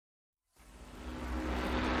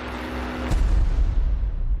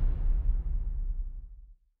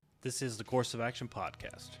This is the Course of Action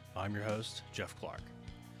podcast. I'm your host, Jeff Clark.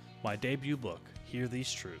 My debut book, Hear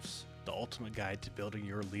These Truths, The Ultimate Guide to Building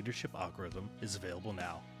Your Leadership Algorithm, is available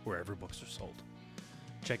now wherever books are sold.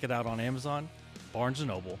 Check it out on Amazon, Barnes &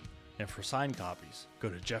 Noble, and for signed copies, go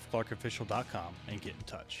to jeffclarkofficial.com and get in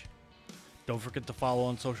touch. Don't forget to follow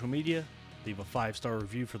on social media, leave a 5-star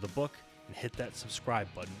review for the book, and hit that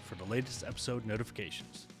subscribe button for the latest episode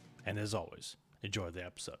notifications. And as always, enjoy the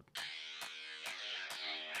episode.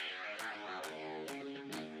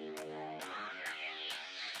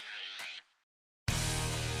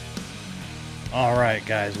 All right,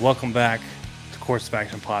 guys, welcome back to Course of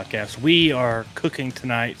Action podcast. We are cooking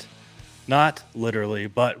tonight, not literally,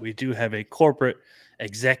 but we do have a corporate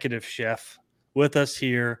executive chef with us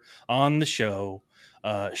here on the show.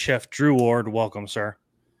 Chef Drew Ward, welcome, sir.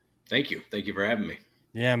 Thank you. Thank you for having me.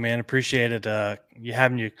 Yeah, man, appreciate it.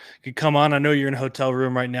 You could come on. I know you're in a hotel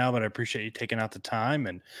room right now, but I appreciate you taking out the time.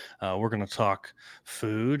 And we're going to talk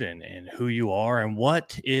food and who you are and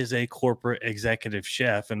what is a corporate executive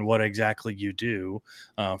chef and what exactly you do.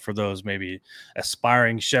 For those maybe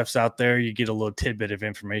aspiring chefs out there, you get a little tidbit of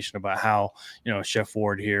information about how, Chef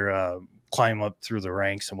Ward here climb up through the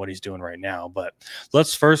ranks and what he's doing right now. But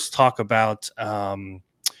let's first talk about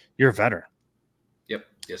you're a veteran. Yep.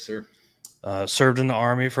 Yes, sir. Served in the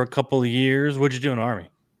Army for a couple of years. What'd you do in the Army?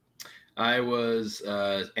 I was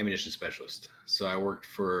ammunition specialist. So I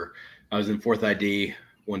was in 4th ID,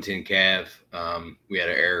 110 Cav. We had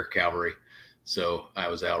an air cavalry. So I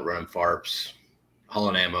was out running FARPs,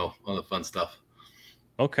 hauling ammo, all the fun stuff.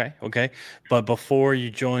 Okay. But before you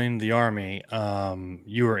joined the Army,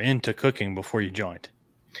 you were into cooking before you joined.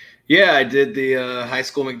 Yeah, I did the high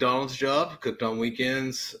school McDonald's job, cooked on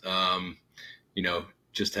weekends.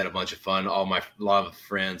 Just had a bunch of fun. A lot of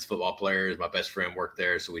friends, football players, my best friend worked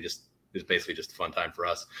there. So it was basically just a fun time for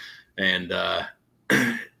us. And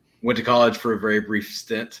went to college for a very brief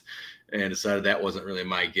stint and decided that wasn't really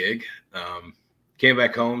my gig. Came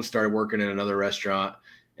back home, started working in another restaurant.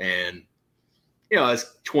 And, I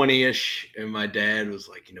was 20-ish and my dad was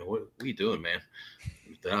like, what are you doing, man?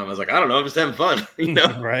 I was like, I don't know, I'm just having fun,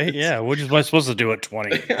 Right? Yeah. What am I supposed to do at 20?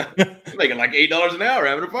 Making like $8 an hour,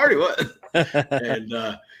 having a party. What?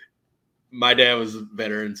 And my dad was a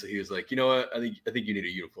veteran, so he was like, you know what? I think you need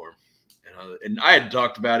a uniform. And I had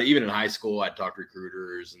talked about it even in high school. I'd talked to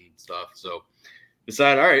recruiters and stuff. So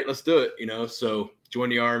decided, all right, let's do it. So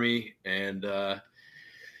joined the Army, and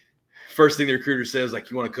first thing the recruiter says,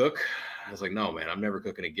 like, you want to cook? I was like, no, man, I'm never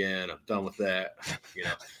cooking again. I'm done with that.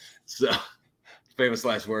 So famous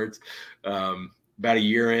last words. About a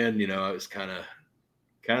year in, I was kind of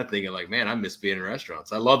thinking like, man, I miss being in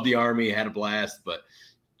restaurants. I love the Army, had a blast, but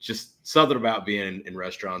just something about being in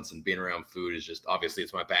restaurants and being around food is just, obviously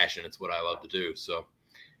it's my passion. It's what I love to do. So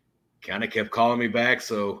kind of kept calling me back.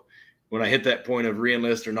 So when I hit that point of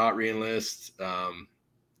re-enlist or not re-enlist,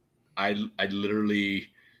 I literally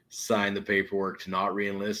signed the paperwork to not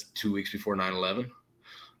re-enlist 2 weeks before 9/11.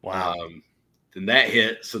 Wow. Then that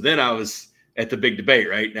hit. So then I was at the big debate,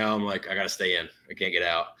 right? Now I'm like, I got to stay in. I can't get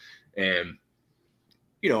out. And,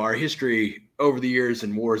 our history over the years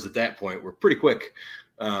and wars at that point were pretty quick.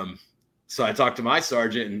 So I talked to my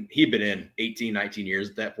sergeant, and he'd been in 18, 19 years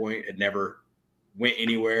at that point, had never went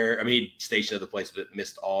anywhere. I mean, he stationed at the place, but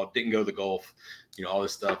missed didn't go to the Gulf, all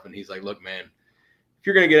this stuff. And he's like, look, man, if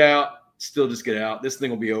you're going to get out, still just get out. This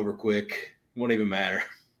thing will be over quick. It won't even matter.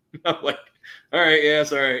 I'm like, all right,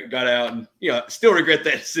 yes, all right, got out. And, still regret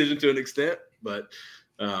that decision to an extent, but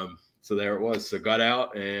so there it was. So got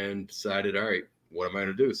out and decided, all right, what am I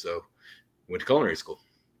going to do? So went to culinary school.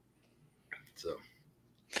 So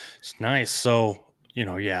it's nice. So,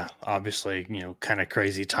 obviously, kind of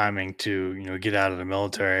crazy timing to, get out of the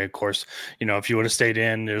military. Of course, if you would have stayed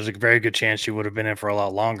in, there's a very good chance you would have been in for a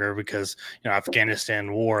lot longer because,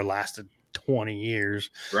 Afghanistan war lasted 20 years.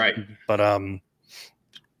 Right. But,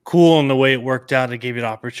 cool in the way it worked out. It gave you the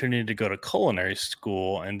opportunity to go to culinary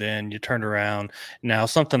school, and then you turned around. Now,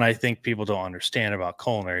 something I think people don't understand about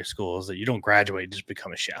culinary school is that you don't graduate and just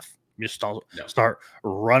become a chef. You just start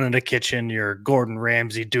running the kitchen. You're Gordon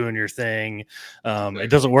Ramsay doing your thing. It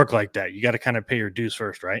doesn't work like that. You got to kind of pay your dues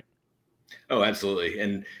first, right? Oh, absolutely.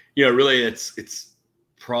 And, really it's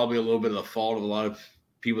probably a little bit of the fault of a lot of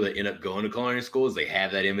people that end up going to culinary school is they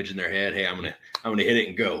have that image in their head. Hey, I'm going to hit it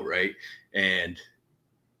and go. Right. And,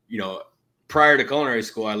 prior to culinary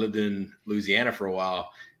school, I lived in Louisiana for a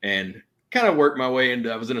while and kind of worked my way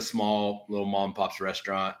into, I was in a small little mom and pop's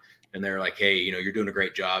restaurant, and they're like, hey, you're doing a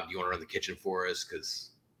great job. Do you want to run the kitchen for us? Cause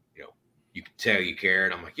you can tell you care.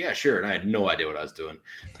 And I'm like, yeah, sure. And I had no idea what I was doing.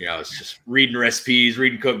 I was just reading recipes,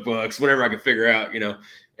 reading cookbooks, whatever I could figure out,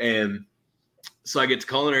 and So I get to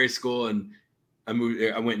culinary school, and I went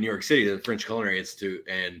to New York City to the French Culinary Institute,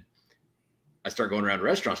 and I start going around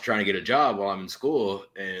restaurants trying to get a job while I'm in school.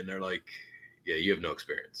 And they're like, yeah, you have no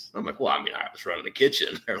experience. I'm like, well, I mean, I was running the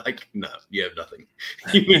kitchen. They're like, no, you have nothing.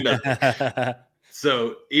 You mean nothing.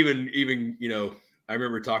 So even, you know, I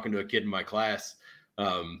remember talking to a kid in my class,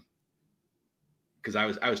 because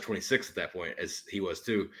I was 26 at that point, as he was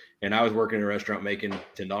too, and I was working in a restaurant making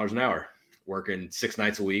 $10 an hour, working 6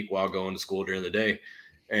 nights a week while going to school during the day.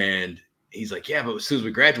 And he's like, yeah, but as soon as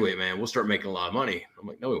we graduate, man, we'll start making a lot of money. I'm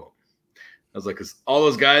like, no, we won't. I was like, because all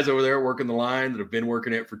those guys over there working the line that have been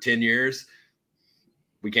working it for 10 years,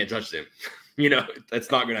 we can't touch them. You know,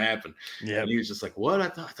 that's not going to happen. Yeah. And he was just like, what? I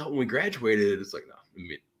thought when we graduated, it's like, no.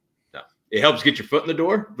 It helps get your foot in the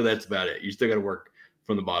door, but that's about it. You still got to work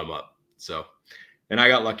from the bottom up. So, and I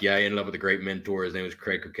got lucky. I ended up with a great mentor. His name was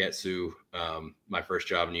Craig Koketsu. My first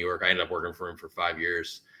job in New York, I ended up working for him for 5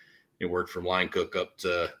 years. And worked from line cook up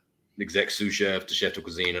to exec sous chef to chef de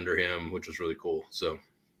cuisine under him, which was really cool. So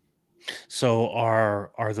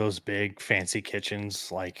are those big fancy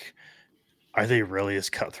kitchens, like, are they really as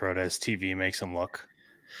cutthroat as TV makes them look?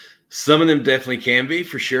 Some of them definitely can be,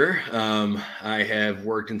 for sure. I have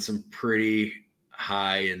worked in some pretty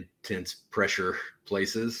high intense pressure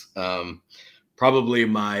places. Probably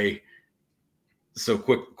quick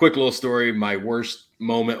little story. My worst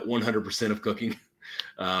moment, 100% of cooking.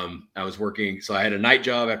 I was working, so I had a night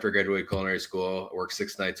job after I graduated culinary school. I worked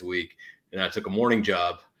 6 nights a week, and I took a morning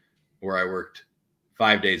job where I worked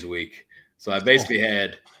 5 days a week. So I basically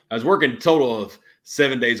I was working a total of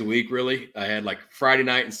 7 days a week, really. I had like Friday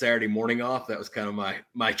night and Saturday morning off. That was kind of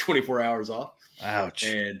my 24 hours off. Ouch.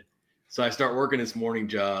 And so I start working this morning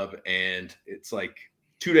job, and it's like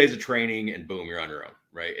 2 days of training, and boom, you're on your own,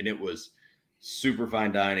 right? And it was super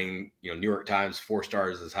fine dining, you know, New York Times, 4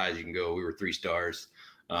 stars as high as you can go. We were 3 stars.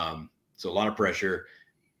 So a lot of pressure.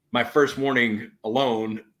 My first morning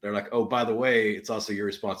alone, they're like, oh, by the way, it's also your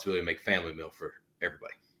responsibility to make family meal for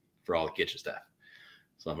everybody, for all the kitchen staff.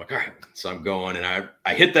 So I'm like, all right. So I'm going, and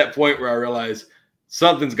I hit that point where I realize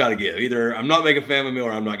something's got to give. Either I'm not making family meal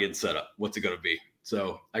or I'm not getting set up. What's it going to be?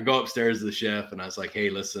 So I go upstairs to the chef, and I was like,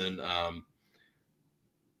 hey, listen,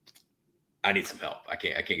 I need some help. I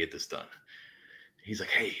can't get this done. He's like,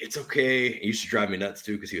 hey, it's okay. He used to drive me nuts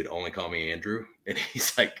too, because he would only call me Andrew. And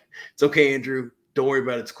he's like, it's okay, Andrew. Don't worry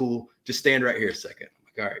about it. It's cool. Just stand right here a second. I'm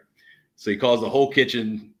like, all right. So he calls the whole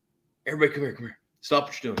kitchen. Everybody, come here. Stop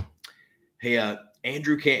what you're doing. Hey,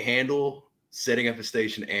 Andrew can't handle setting up a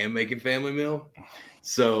station and making family meal.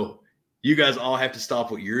 So you guys all have to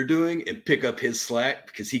stop what you're doing and pick up his slack,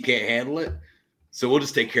 because he can't handle it. So we'll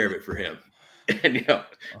just take care of it for him. And, you know,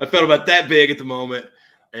 I felt about that big at the moment.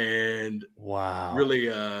 And wow, really,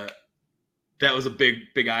 that was a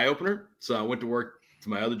big eye opener. So I went to work to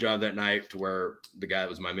my other job that night, to where the guy that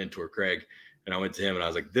was my mentor, Craig, and I went to him and I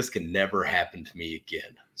was like, this can never happen to me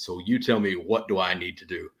again. So you tell me, what do I need to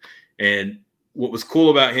do? And what was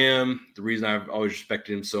cool about him, the reason I've always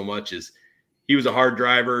respected him so much, is he was a hard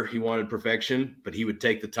driver. He wanted perfection, but he would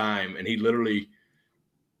take the time, and he literally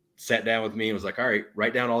sat down with me and was like, all right,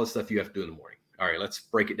 write down all the stuff you have to do in the morning. All right, let's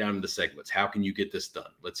break it down into segments. How can you get this done?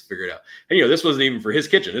 Let's figure it out. And, you know, this wasn't even for his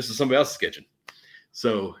kitchen. This was somebody else's kitchen.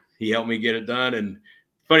 So he helped me get it done. And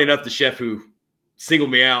funny enough, the chef who singled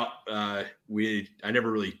me out, I never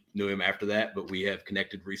really knew him after that, but we have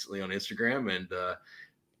connected recently on Instagram. And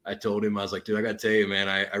I told him, I was like, dude, I got to tell you, man,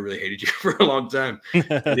 I really hated you for a long time.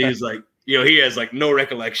 And he was like, you know, he has like no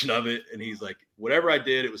recollection of it. And he's like, whatever I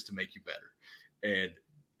did, it was to make you better.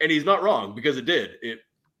 And he's not wrong, because it did. It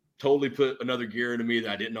totally put another gear into me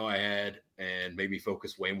that I didn't know I had, and made me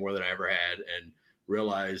focus way more than I ever had, and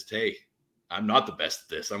realized, hey, I'm not the best at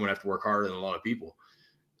this. I'm going to have to work harder than a lot of people,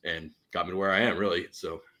 and got me to where I am, really.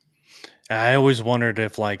 So I always wondered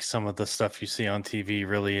if, like, some of the stuff you see on TV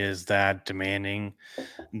really is that demanding,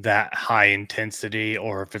 that high intensity,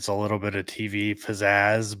 or if it's a little bit of TV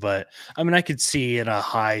pizzazz. But I mean, I could see in a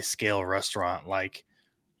high scale restaurant, like,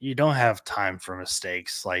 you don't have time for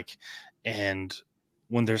mistakes, like, and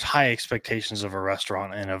when there's high expectations of a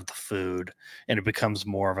restaurant and of the food, and it becomes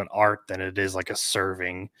more of an art than it is like a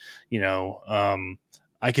serving,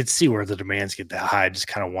 I could see where the demands get that high. I just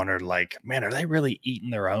kind of wondered, like, man, are they really eating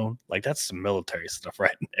their own? Like, that's some military stuff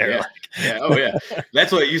right there. Yeah. Like, yeah. Oh yeah.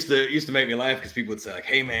 That's what it used to make me laugh, because people would say, like,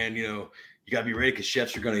 hey man, you know, you gotta be ready, because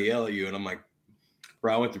chefs are going to yell at you. And I'm like,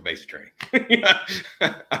 bro, I went through basic training.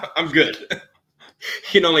 I'm good.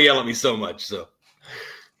 You can only yell at me so much.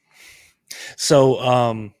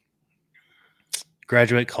 So,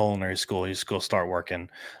 graduate culinary school, you go start working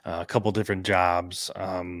a couple different jobs.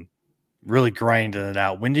 really grinding it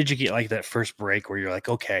out. When did you get like that first break where you're like,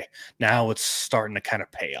 okay, now it's starting to kind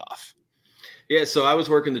of pay off? Yeah, so I was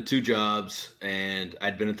working the two jobs, and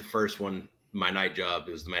I'd been at the first one, my night job.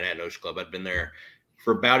 It was the Manhattan Ocean Club. I'd been there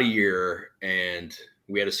for about a year, and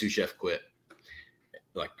we had a sous chef quit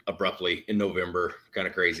like abruptly in November, kind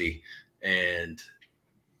of crazy. And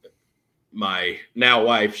my now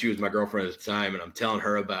wife, she was my girlfriend at the time, and I'm telling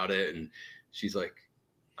her about it, and she's like,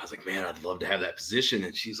 I was like, man, I'd love to have that position.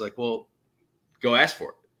 And she's like, well, go ask for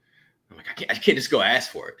it. I'm like, I can't just go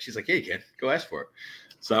ask for it. She's like, yeah, you can go ask for it.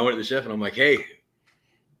 So I went to the chef and I'm like, hey,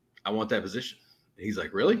 I want that position. And he's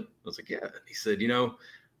like, really? I was like, yeah. And he said,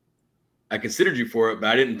 I considered you for it, but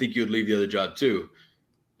I didn't think you would leave the other job too.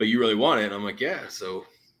 But you really want it. And I'm like, yeah. So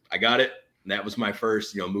I got it. And that was my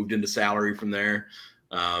first, moved into salary from there.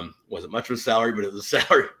 Wasn't much of a salary, but it was a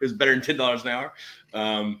salary. It was better than $10 an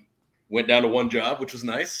hour. Went down to one job, which was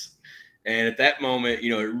nice. And at that moment,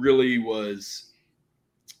 it really was,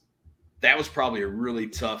 that was probably a really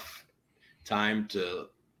tough time to a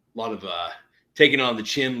lot of taking on the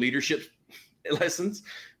chin leadership lessons,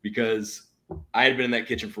 because I had been in that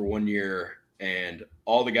kitchen for 1 year, and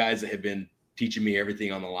all the guys that had been teaching me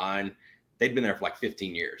everything on the line, they'd been there for like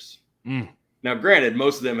 15 years. Now, granted,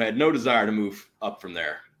 most of them had no desire to move up from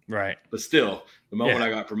there. Right. But still, the moment I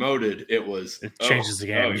got promoted, it changes the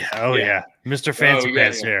game. Yeah. Mr. Fancy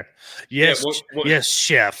Pants here. Yes. Yes,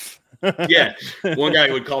 chef. Yeah. One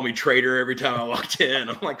guy would call me traitor every time I walked in.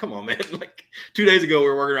 I'm like, come on, man. Like 2 days ago, we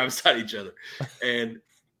were working around beside each other. And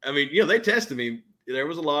I mean, they tested me. There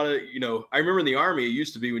was a lot of, I remember in the Army, it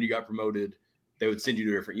used to be when you got promoted, they would send you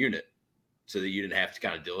to a different unit so that you didn't have to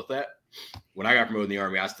kind of deal with that. When I got promoted in the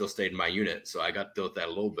Army, I still stayed in my unit. So I got to deal with that a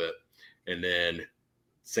little bit. And then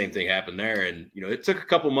same thing happened there. And, it took a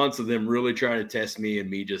couple months of them really trying to test me, and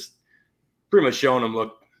me just pretty much showing them,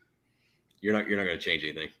 look, you're not going to change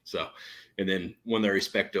anything. So, and then won their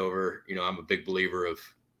respect over. I'm a big believer of,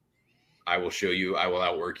 I will show you, I will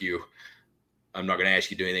outwork you. I'm not going to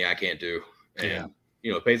ask you to do anything I can't do. And,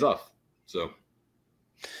 it pays off. So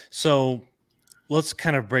let's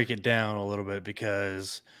kind of break it down a little bit,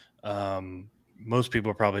 because most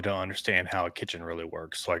people probably don't understand how a kitchen really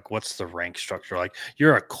works. Like, what's the rank structure? Like,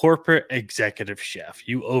 you're a corporate executive chef.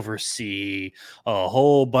 You oversee a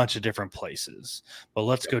whole bunch of different places. But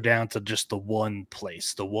let's go down to just the one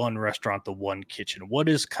place, the one restaurant, the one kitchen. What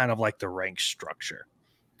is kind of like the rank structure?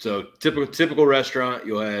 So typical restaurant,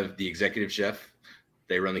 you'll have the executive chef.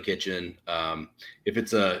 They run the kitchen. If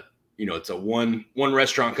it's it's a one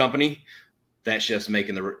restaurant company, that chef's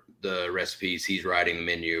making the recipes. He's writing the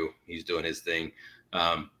menu. He's doing his thing.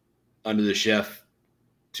 Under the chef,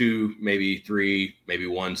 2, maybe 3, maybe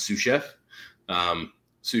 1 sous chef.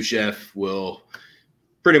 Sous chef will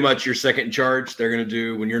pretty much your second in charge. They're going to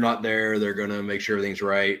do, when you're not there, they're going to make sure everything's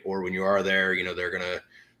right. Or when you are there,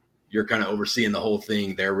 you're kind of overseeing the whole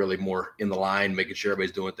thing. They're really more in the line, making sure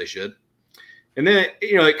everybody's doing what they should. And then,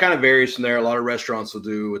 it kind of varies from there. A lot of restaurants will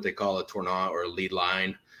do what they call a tournant, or a lead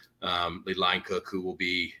line cook, who will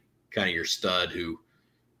be kind of your stud, who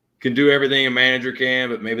can do everything a manager can,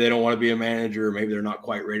 but maybe they don't want to be a manager, or maybe they're not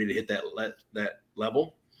quite ready to hit that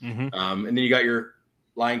level. Mm-hmm. And then you got your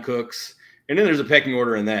line cooks, and then there's a pecking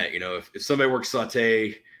order in that. If somebody works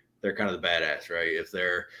saute, they're kind of the badass, right? If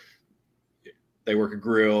they work a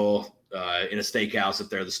grill in a steakhouse, if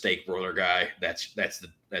they're the steak broiler guy, that's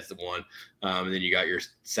the one. And then you got your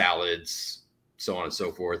salads, so on and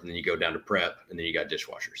so forth. And then you go down to prep, and then you got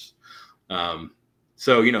dishwashers.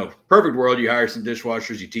 So, perfect world, you hire some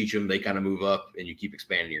dishwashers, you teach them, they kind of move up, and you keep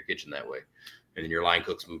expanding your kitchen that way. And then your line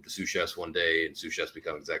cooks move to sous chefs one day, and sous chefs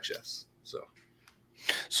become exec chefs.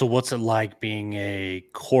 So what's it like being a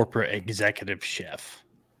corporate executive chef?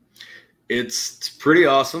 It's pretty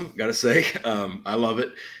awesome, got to say. I love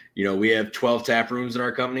it. We have 12 tap rooms in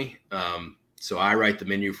our company. So I write the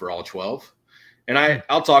menu for all 12. And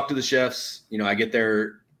I'll talk to the chefs. I get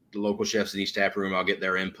the local chefs in each tap room. I'll get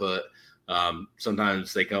their input.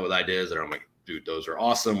 Sometimes they come up with ideas that I'm like, dude, those are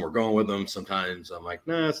awesome. We're going with them. Sometimes I'm like,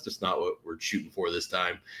 no, that's just not what we're shooting for this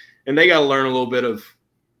time. And they got to learn a little bit of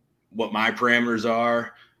what my parameters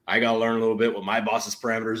are. I got to learn a little bit what my boss's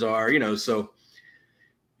parameters are, so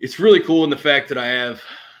it's really cool in the fact that I have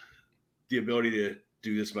the ability to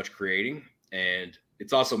do this much creating. And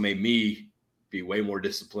it's also made me be way more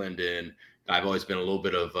disciplined in, I've always been a little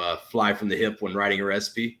bit of fly from the hip when writing a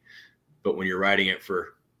recipe, but when you're writing it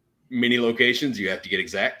for many locations, you have to get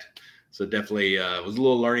exact. So definitely was a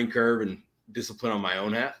little learning curve and discipline on my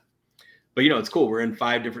own half. But, it's cool. We're in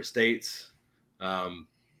 5 different states.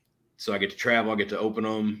 So I get to travel. I get to open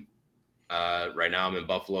them. Right now I'm in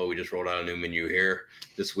Buffalo. We just rolled out a new menu here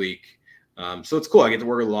this week. So it's cool. I get to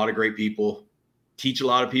work with a lot of great people, teach a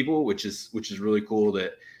lot of people, which is really cool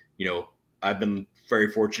that, I've been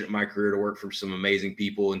very fortunate in my career to work for some amazing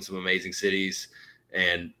people in some amazing cities,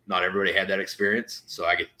 and not everybody had that experience. So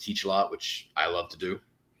I get to teach a lot, which I love to do.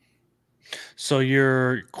 So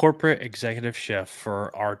you're corporate executive chef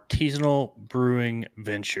for Artisanal Brewing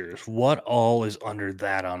Ventures. What all is under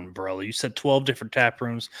that umbrella? You said 12 different tap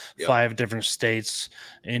rooms, Yep. 5 different states,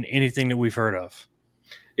 and anything that we've heard of.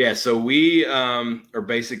 Yeah. So we are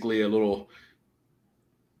basically a little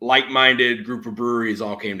like-minded group of breweries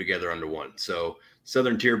all came together under one. So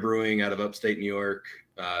Southern Tier Brewing out of upstate New York,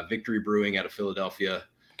 Victory Brewing out of Philadelphia,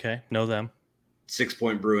 Okay, know them. 6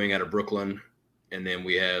 Point Brewing out of Brooklyn, and then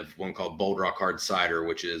we have one called Bold Rock Hard Cider,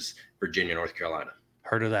 which is Virginia, North Carolina.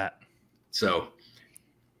 Heard of that. So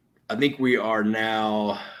I think we are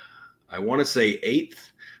now, I want to say 8th.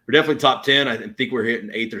 We're definitely top 10. I think we're hitting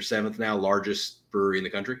 8th or 7th now, largest brewery in the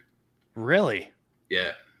country. Really?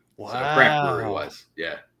 Yeah. Wow. So craft brewery wise.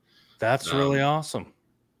 Yeah. That's really awesome.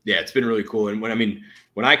 Yeah, it's been really cool. And when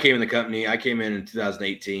I came in the company, I came in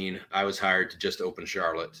 2018. I was hired to just open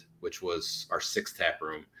Charlotte, which was our 6th tap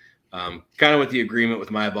room. Kind of with the agreement with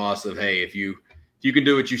my boss of, hey, if you can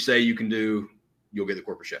do what you say you can do, you'll get the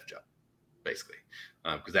corporate chef job, basically,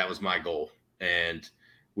 because that was my goal. And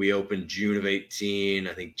we opened June of 18.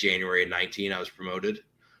 I think January of 19, I was promoted.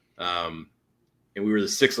 And we were the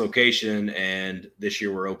 6th location, and this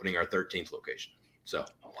year we're opening our 13th location. So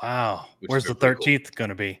wow, where's the 13th cool. going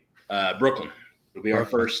to be? Brooklyn. It'll be our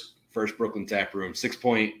first Brooklyn tap room. 6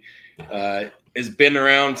 Point has been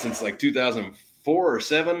around since like 2004 or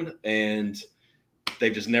 7, and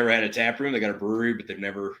they've just never had a tap room. They got a brewery, but they've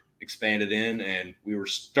never expanded in. And we were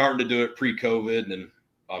starting to do it pre-COVID, and then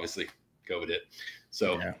obviously COVID hit.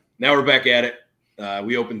 So now we're back at it.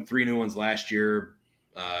 We opened 3 new ones last year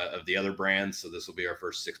of the other brands, so this will be our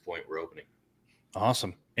first 6 Point we're opening.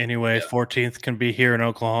 Awesome. Anyway, 14th can be here in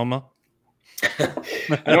Oklahoma.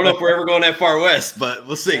 I don't know if we're ever going that far west, but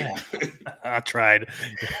we'll see. I tried.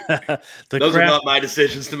 Those are not my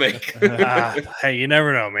decisions to make. Hey, you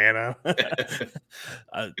never know, man.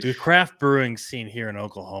 The craft brewing scene here in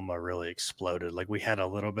Oklahoma really exploded. Like, we had a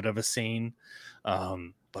little bit of a scene,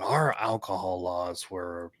 but our alcohol laws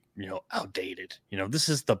were outdated. This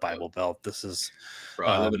is the Bible Belt. This is Bro,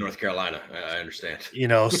 I live in North Carolina. I understand.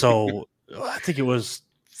 So I think it was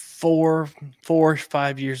 4 or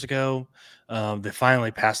 5 years ago. They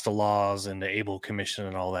finally passed the laws, and the Able Commission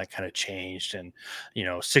and all that kind of changed. And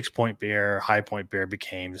 6 Point beer, High Point beer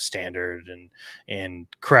became the standard, and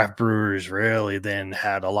craft brewers really then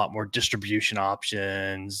had a lot more distribution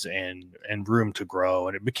options and room to grow,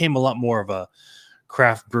 and it became a lot more of a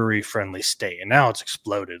craft brewery friendly state. And now it's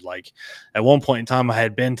exploded. Like, at one point in time, I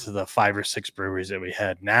had been to the 5 or 6 breweries that we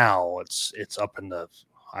had. Now it's up in the,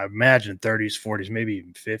 I imagine, 30s, 40s, maybe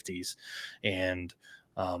even 50s, and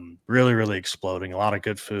really, really exploding. A lot of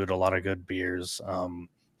good food, a lot of good beers.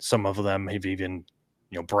 Some of them have even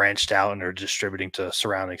branched out and are distributing to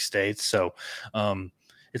surrounding states. So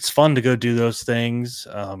it's fun to go do those things.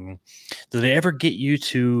 Do they ever get you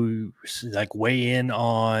to like weigh in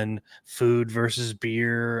on food versus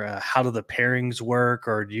beer? How do the pairings work?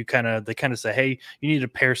 Or do they kind of say, hey, you need to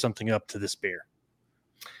pair something up to this beer?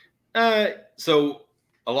 So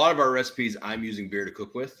a lot of our recipes, I'm using beer to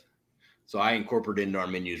cook with. So I incorporate into our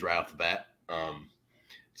menus right off the bat.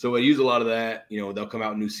 So I use a lot of that. They'll come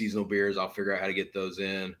out with new seasonal beers. I'll figure out how to get those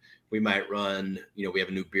in. We might run, we have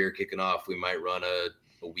a new beer kicking off. We might run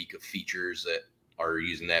a week of features that are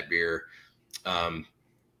using that beer.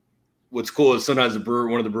 What's cool is sometimes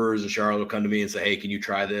one of the brewers in Charlotte will come to me and say, hey, can you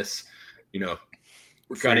try this?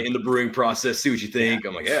 We're kind of in the brewing process. See what you think.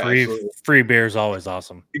 I'm like, yeah, free beer is always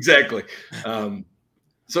awesome. Exactly.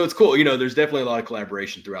 So it's cool. There's definitely a lot of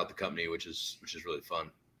collaboration throughout the company, which is really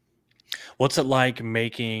fun. What's it like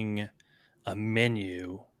making a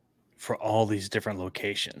menu for all these different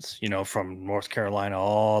locations, from North Carolina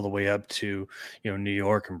all the way up to, New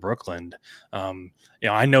York and Brooklyn?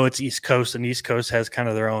 I know it's East Coast, and East Coast has kind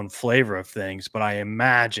of their own flavor of things, but I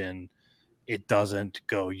imagine it doesn't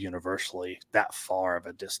go universally that far of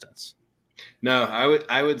a distance. No,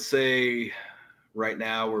 I would say right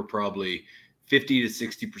now we're probably 50 to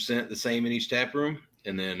 60% the same in each tap room,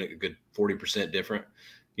 and then a good 40% different.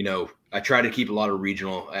 I try to keep a lot of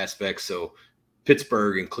regional aspects. So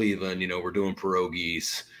Pittsburgh and Cleveland, we're doing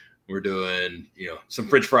pierogies, we're doing, some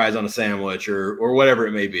French fries on a sandwich or whatever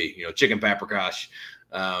it may be, chicken paprikash.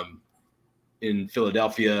 In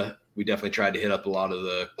Philadelphia, we definitely tried to hit up a lot of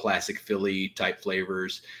the classic Philly type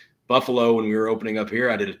flavors. Buffalo, when we were opening up here,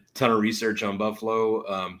 I did a ton of research on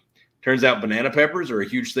Buffalo. Turns out banana peppers are a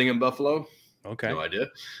huge thing in Buffalo. Okay. No idea.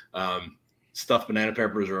 stuffed banana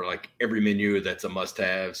peppers are like every menu. That's a must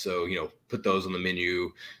have. So, put those on the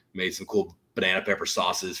menu, made some cool banana pepper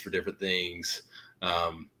sauces for different things.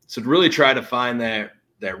 So to really try to find that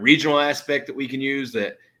regional aspect that we can use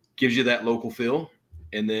that gives you that local feel.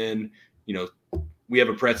 And then, we have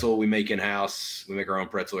a pretzel we make in-house. We make our own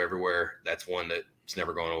pretzel everywhere. That's one that's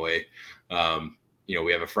never going away.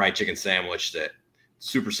 We have a fried chicken sandwich that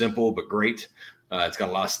super simple, but great. It's got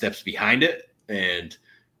a lot of steps behind it, and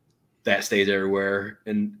that stays everywhere.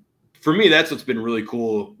 And for me, that's what's been really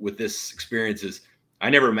cool with this experience is I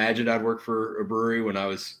never imagined I'd work for a brewery when I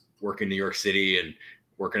was working in New York City and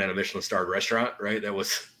working at a Michelin-starred restaurant, right? That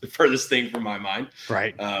was the furthest thing from my mind.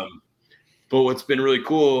 Right. But what's been really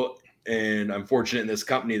cool, and I'm fortunate in this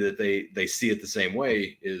company that they see it the same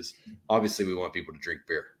way, is obviously we want people to drink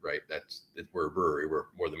beer, right? We're a brewery, we're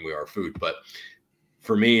more than we are food. But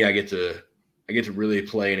for me, I get to really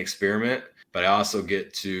play and experiment, but I also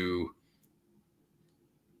get to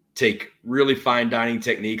take really fine dining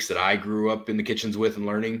techniques that I grew up in the kitchens with and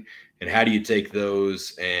learning, and how do you take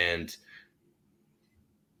those and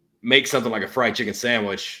make something like a fried chicken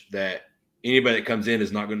sandwich that anybody that comes in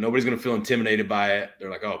nobody's going to feel intimidated by it. They're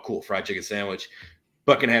like, oh, cool, fried chicken sandwich,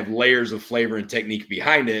 but can have layers of flavor and technique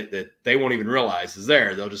behind it that they won't even realize is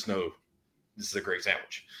there. They'll just know this is a great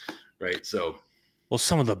sandwich, right? So, well,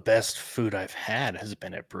 some of the best food I've had has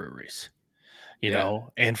been at breweries.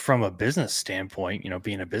 And from a business standpoint,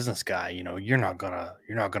 being a business guy, you're not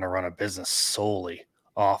gonna run a business solely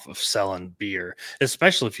off of selling beer,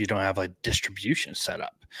 especially if you don't have a distribution set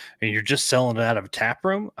up and you're just selling it out of a tap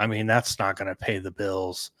room. I mean, that's not going to pay the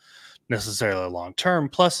bills necessarily long term.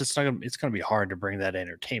 Plus, it's going to be hard to bring that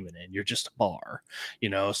entertainment in. You're just a bar,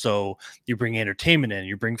 so you bring entertainment in,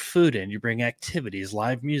 you bring food in, you bring activities,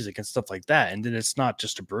 live music and stuff like that. And then it's not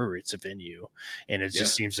just a brewery, it's a venue, and it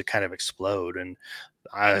just seems to kind of explode. And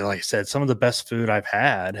like I said, some of the best food I've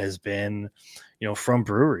had has been, from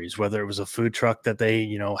breweries, whether it was a food truck that they,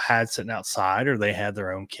 had sitting outside, or they had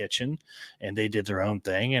their own kitchen and they did their own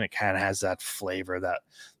thing. And it kind of has that flavor,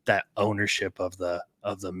 that ownership of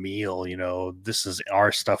the meal. This is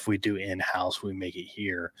our stuff, we do in-house, we make it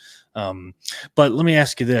here. But let me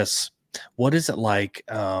ask you this, what is it like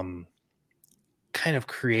kind of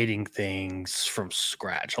creating things from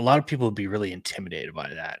scratch? A lot of people would be really intimidated by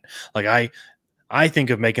that. Like I think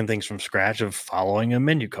of making things from scratch of following a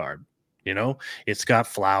menu card. It's got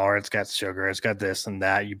flour, it's got sugar, it's got this and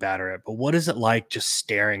that, you batter it. But what is it like just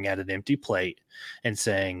staring at an empty plate and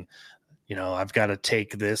saying, I've got to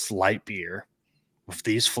take this light beer with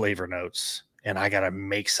these flavor notes and I got to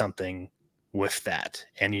make something with that?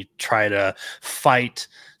 And you try to fight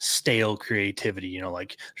stale creativity,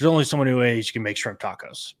 like there's only so many ways you can make shrimp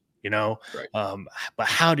tacos, right. But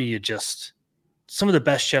how do you some of the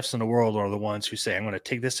best chefs in the world are the ones who say, I'm going to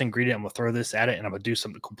take this ingredient, I'm going to throw this at it, and I'm going to do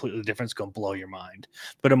something completely different. It's going to blow your mind.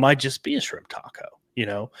 But it might just be a shrimp taco.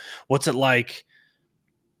 What's it like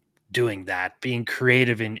doing that, being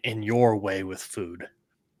creative in your way with food?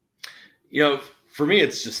 For me,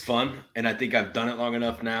 it's just fun. And I think I've done it long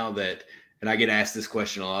enough now and I get asked this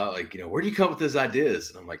question a lot, like, where do you come up with those ideas?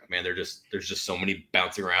 And I'm like, man, there's just so many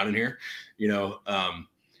bouncing around in here,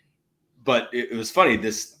 but it was funny,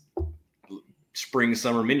 this spring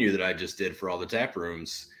summer menu that I just did for all the tap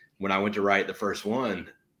rooms. When I went to write the first one,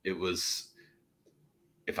 it was,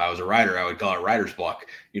 if I was a writer, I would call it writer's block.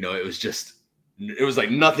 It was like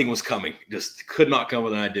nothing was coming, just could not come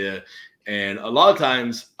with an idea. And a lot of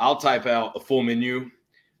times I'll type out a full menu,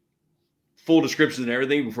 full description and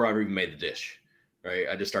everything before I've even made the dish, right?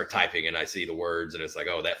 I just start typing and I see the words and it's like,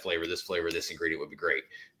 oh, that flavor, this ingredient would be great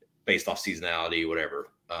based off seasonality, whatever,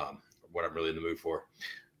 what I'm really in the mood for.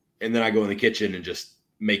 And then I go in the kitchen and just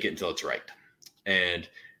make it until it's right. And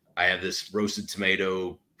I have this roasted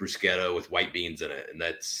tomato bruschetta with white beans in it. And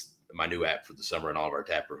that's my new app for the summer in all of our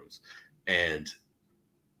tap rooms. And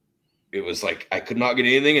it was like, I could not get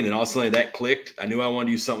anything. And then all of a sudden that clicked. I knew I wanted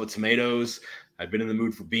to use something with tomatoes. I'd been in the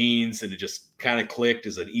mood for beans, and it just kind of clicked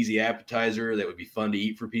as an easy appetizer that would be fun to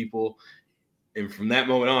eat for people. And from that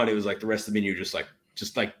moment on, it was like the rest of the menu, just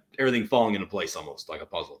like everything falling into place, almost like a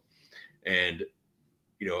puzzle. And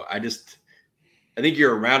I think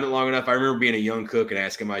you're around it long enough. I remember being a young cook and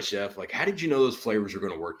asking my chef, like, how did you know those flavors are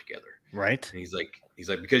going to work together? Right. And he's like,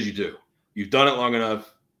 because you do. You've done it long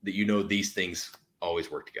enough that these things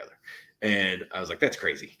always work together. And I was like, that's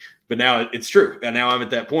crazy. But now it's true. And now I'm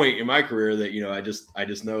at that point in my career that, I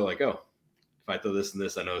just know, like, oh, if I throw this and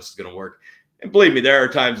this, I know this is going to work. And believe me, there are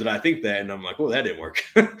times that I think that and I'm like, well, that didn't work.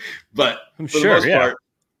 But for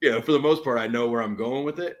the most part, I know where I'm going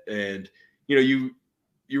with it. And,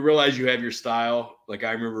 you realize you have your style. Like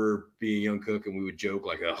I remember being a young cook and we would joke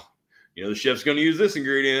like, oh, the chef's going to use this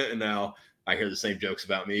ingredient. And now I hear the same jokes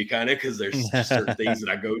about me kind of, because there's just certain things that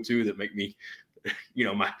I go to that make me,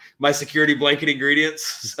 my security blanket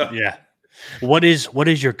ingredients. So. Yeah. What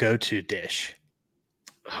is your go-to dish?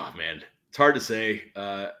 Oh man, it's hard to say.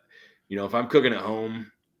 If I'm cooking at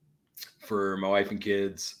home for my wife and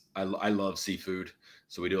kids, I love seafood.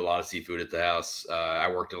 So we do a lot of seafood at the house.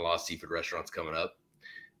 I worked in a lot of seafood restaurants coming up.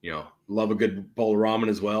 Love a good bowl of ramen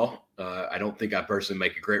as well. I don't think I personally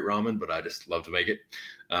make a great ramen, but I just love to make it.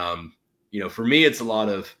 For me, it's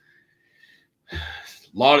a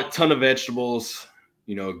ton of vegetables,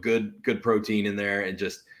 good protein in there. And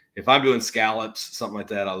just, if I'm doing scallops, something like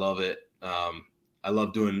that, I love it. I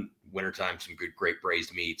love doing wintertime, some great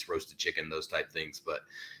braised meats, roasted chicken, those type things. But,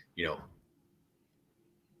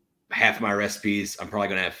 half my recipes, I'm probably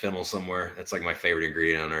going to have fennel somewhere. That's like my favorite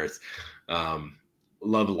ingredient on earth.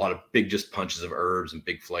 Love a lot of big, just punches of herbs and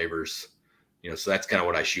big flavors, so that's kind of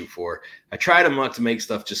what I shoot for. I try to not to make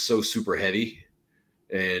stuff just so super heavy.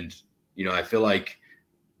 And, I feel like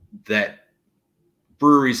that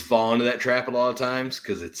breweries fall into that trap a lot of times,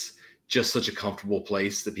 because it's just such a comfortable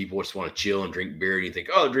place that people just want to chill and drink beer. And you think,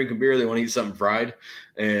 oh, drinking beer, they want to eat something fried.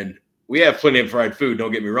 And we have plenty of fried food,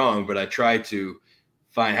 don't get me wrong, but I try to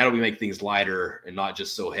find, how do we make things lighter and not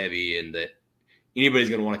just so heavy, and that anybody's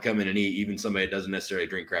going to want to come in and eat, even somebody that doesn't necessarily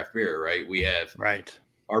drink craft beer, right? We have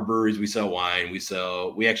our breweries, we sell wine,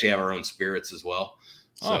 we actually have our own spirits as well.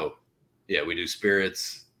 So yeah, we do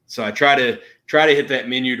spirits. So I try to hit that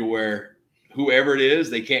menu to where whoever it is,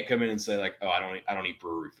 they can't come in and say like, oh, I don't eat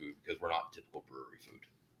brewery food, because we're not typical brewery food.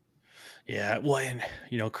 Yeah. Well, and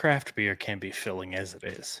craft beer can be filling as it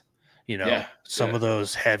is. Some of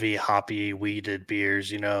those heavy, hoppy, weeded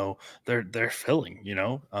beers, they're filling.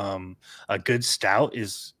 A good stout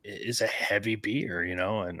is a heavy beer,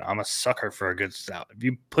 and I'm a sucker for a good stout. If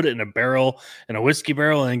you put it in a whiskey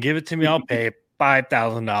barrel and give it to me, I'll pay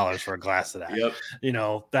 $5,000 for a glass of that. Yep.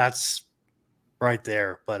 That's right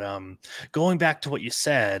there. But going back to what you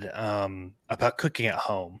said about cooking at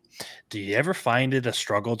home, do you ever find it a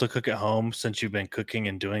struggle to cook at home, since you've been cooking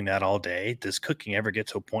and doing that all day? Does cooking ever get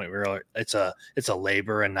to a point where it's a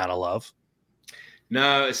labor and not a love?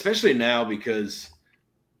 No, especially now, because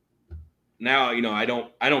now I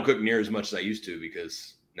don't cook near as much as I used to,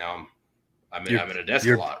 because now I'm in a desk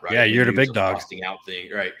a lot, right? Yeah, you're the big dog. Costing out thing,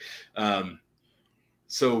 right?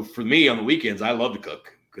 So for me on the weekends, I love to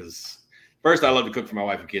cook, because first, I love to cook for my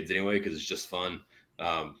wife and kids anyway, because it's just fun.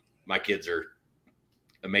 My kids are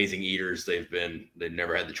amazing eaters. They've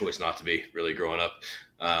never had the choice not to be, really, growing up.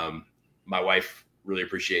 My wife really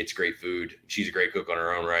appreciates great food. She's a great cook on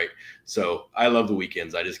her own right. So I love the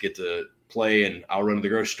weekends. I just get to play, and I'll run to the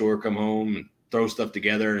grocery store, come home, and throw stuff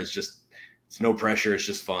together. And it's no pressure. It's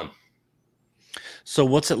just fun. So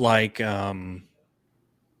what's it like?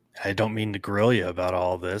 I don't mean to grill you about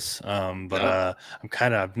all this, but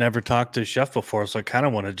I've never talked to a chef before, so I kind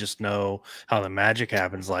of want to just know how the magic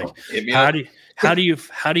happens. Like, how do you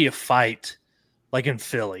fight, like in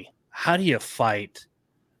Philly? How do you fight,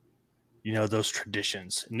 those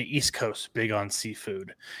traditions? In the East Coast, big on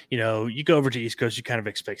seafood. You go over to East Coast, you kind of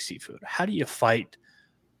expect seafood. How do you fight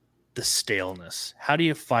the staleness? How do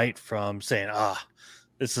you fight from saying,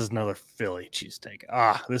 this is another Philly cheesesteak.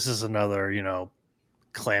 This is another,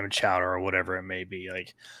 clam chowder or whatever it may be?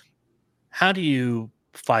 Like, how do you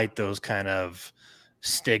fight those kind of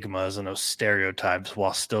stigmas and those stereotypes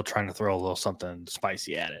while still trying to throw a little something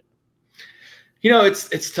spicy at it?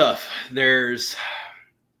 It's tough.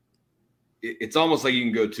 It's almost like you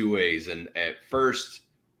can go two ways. And at first,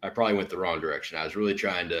 I probably went the wrong direction. I was really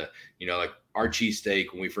trying to, like our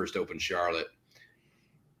cheesesteak, when we first opened Charlotte,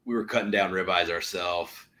 we were cutting down ribeyes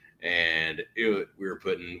ourselves. And we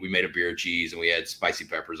made a beer cheese, and we had spicy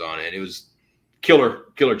peppers on it. And it was killer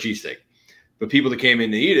cheesesteak. But people that came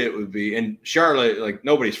in to eat it would be in Charlotte, like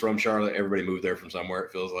nobody's from Charlotte. Everybody moved there from somewhere,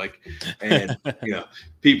 it feels like. And,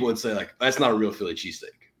 people would say like, that's not a real Philly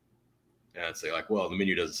cheesesteak. And I'd say like, well, the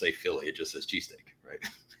menu doesn't say Philly. It just says cheesesteak. Right.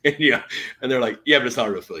 And they're like, yeah, but it's not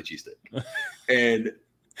a real Philly cheesesteak. And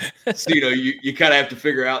so, you kind of have to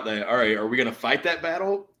figure out that, all right, are we going to fight that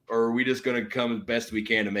battle? Or are we just going to come as best we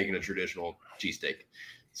can to making a traditional cheesesteak?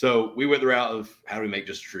 So we went the route of how do we make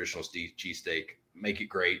just a traditional cheesesteak, make it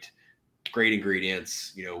great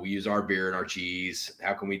ingredients. We use our beer and our cheese.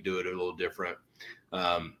 How can we do it a little different?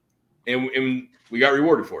 And we got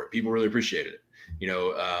rewarded for it. People really appreciated it.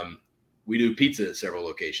 We do pizza at several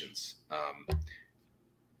locations. How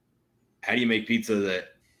do you make pizza that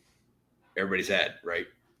everybody's had, right?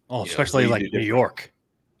 Oh, especially like New York.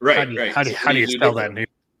 Right, How do you spell that?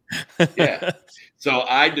 Yeah. So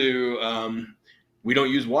I do, we don't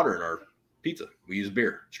use water pizza. We use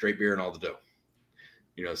beer, straight beer, and all the dough.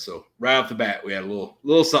 So right off the bat, we had a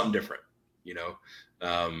little something different.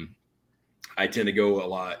 I tend to go a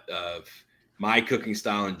lot of my cooking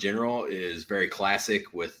style in general is very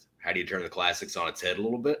classic with how do you turn the classics on its head a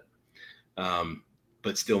little bit,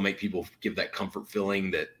 but still make people give that comfort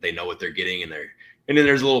feeling that they know what they're getting, and then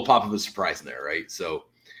there's a little pop of a surprise in there, right? So,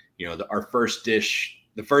 our first dish,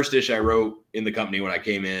 the first dish I wrote in the company when I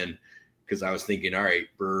came in, because I was thinking, all right,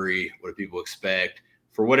 brewery, what do people expect?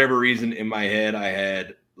 For whatever reason, in my head, I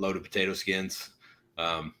had loaded potato skins.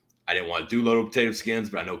 I didn't want to do loaded potato skins,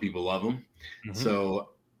 but I know people love them. Mm-hmm. So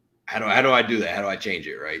how do I do that? How do I change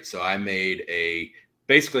it, right? So I made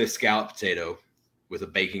basically a scalloped potato with a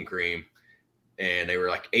bacon cream, and they were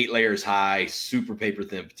like 8 layers high, super paper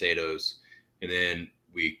thin potatoes. And then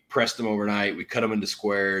we pressed them overnight. We cut them into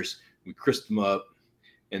squares. We crisped them up,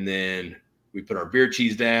 and then we put our beer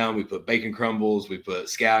cheese down. We put bacon crumbles. We put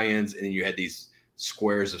scallions, and then you had these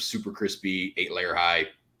squares of super crispy 8-layer high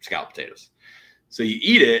scalloped potatoes. So you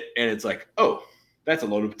eat it, and it's like, oh, that's a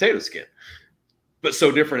loaded potato skin, but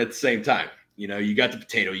so different at the same time. You got the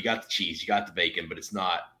potato, you got the cheese, you got the bacon, but it's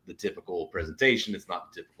not the typical presentation. It's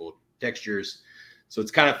not the typical textures. So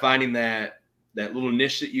it's kind of finding that little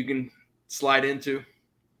niche that you can slide into.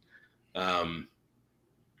 So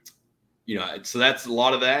that's a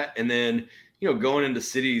lot of that. And then, going into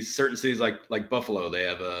certain cities like Buffalo, they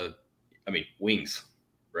have wings,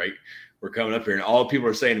 right? We're coming up here, and all people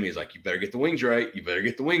are saying to me is like, you better get the wings right. You better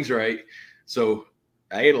get the wings right. So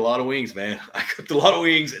I ate a lot of wings, man. I cooked a lot of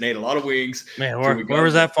wings and ate a lot of wings. Man, where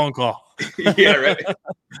was that phone call? Yeah, right.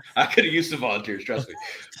 I could have used some volunteers, trust me.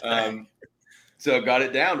 So got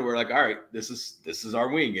it down to where, like, all right, this is our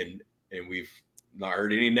wing, and we've not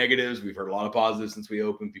heard any negatives. We've heard a lot of positives since we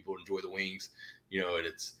opened. People enjoy the wings, and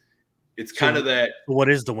it's kind of that.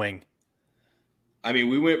 What is the wing?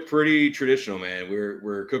 We went pretty traditional, man.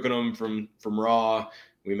 We're cooking them from raw.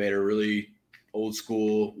 We made a really old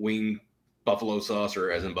school wing buffalo sauce,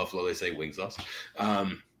 or as in Buffalo, they say wing sauce.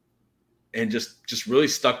 And just really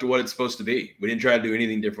stuck to what it's supposed to be. We didn't try to do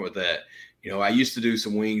anything different with that. I used to do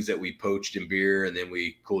some wings that we poached in beer, and then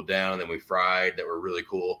we cooled down, and then we fried, that were really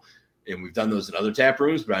cool. And we've done those in other tap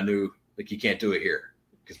rooms, but I knew, like, you can't do it here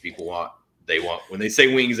because people want when they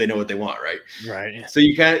say wings, they know what they want, right? Right. So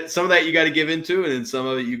some of that you got to give into, and then some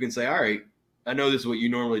of it you can say, all right, I know this is what you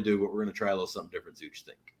normally do, but we're going to try a little something different. See what you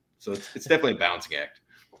think. So it's definitely a balancing act.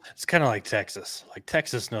 It's kind of like Texas. Like,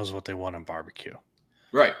 Texas knows what they want in barbecue.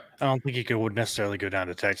 Right. I don't think you would necessarily go down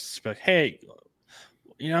to Texas, but hey,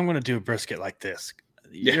 I'm going to do a brisket like this.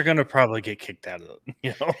 Yeah. You're going to probably get kicked out of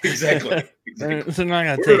it. Exactly. They're not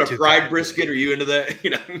going to take a fried brisket. Are you into that?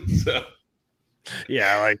 So.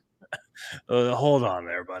 Yeah, like, hold on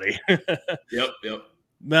there, buddy. Yep.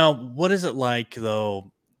 Now, what is it like,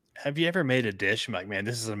 though? Have you ever made a dish and like, man,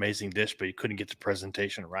 this is an amazing dish, but you couldn't get the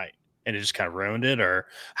presentation right, and it just kind of ruined it? Or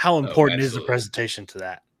how important is the presentation to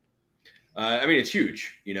that? It's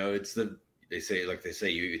huge. They say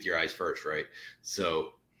you eat with your eyes first, right?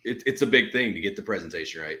 So it's a big thing to get the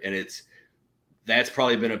presentation right, and that's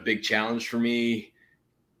probably been a big challenge for me,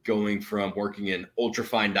 going from working in ultra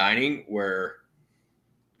fine dining where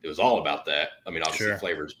it was all about that. Obviously sure.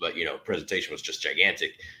 Flavors, but presentation was just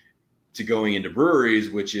gigantic, to going into breweries,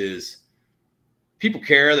 which is people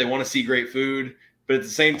care. They want to see great food, but at the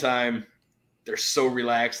same time, they're so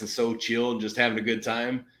relaxed and so chill and just having a good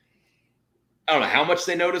time. I don't know how much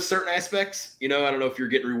they notice certain aspects. I don't know if you're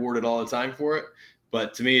getting rewarded all the time for it,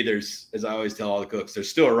 but to me, there's, as I always tell all the cooks, there's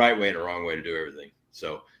still a right way and a wrong way to do everything.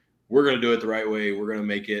 So we're going to do it the right way. We're going to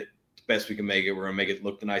make it the best we can make it. We're going to make it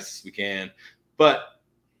look the nicest we can, but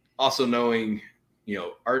also knowing,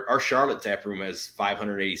 our Charlotte tap room has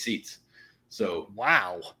 580 seats. So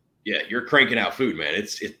wow. Yeah, you're cranking out food, man.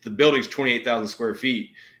 It's the building's 28,000 square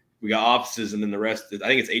feet. We got offices, and then the rest, I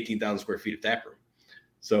think it's 18,000 square feet of tap room.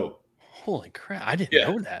 So holy crap, I didn't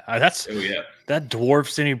know that. That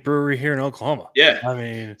dwarfs any brewery here in Oklahoma.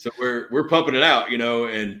 Yeah. So we're pumping it out,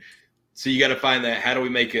 and so you got to find that, how do we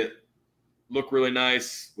make it look really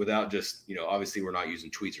nice without just, obviously we're not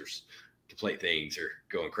using tweezers to plate things or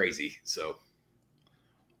going crazy. So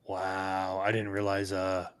wow, I didn't realize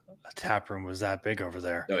a tap room was that big over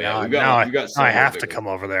there. Oh yeah, I have to come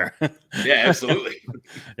over there. Yeah, absolutely.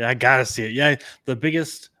 Yeah, I gotta see it. Yeah,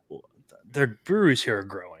 their breweries here are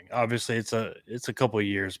growing. Obviously, it's a couple of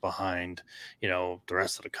years behind, the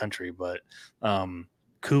rest of the country. But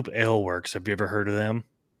Coop Ale Works, have you ever heard of them?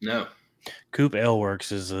 No. Coop Ale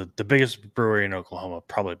Works is the biggest brewery in Oklahoma,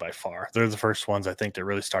 probably by far. They're the first ones I think that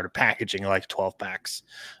really started packaging like 12 packs.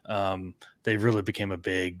 They really became a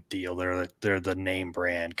big deal. They're the name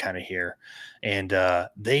brand kind of here, and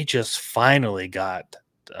they just finally got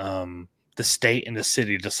the state and the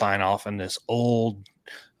city to sign off on this old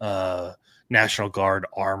uh, National Guard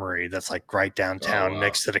armory that's like right Oh downtown wow.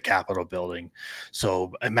 next to the Capitol building.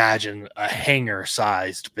 So imagine a hangar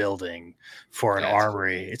sized building for an That's cool.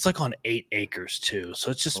 armory. It's like on 8 acres too.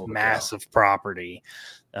 So it's just Holy cow. massive property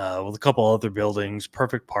with a couple other buildings,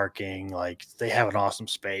 perfect parking. Like they have an awesome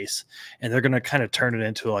space and they're going to kind of turn it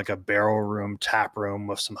into like a barrel room, tap room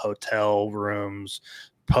with some hotel rooms,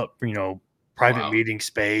 private Wow. meeting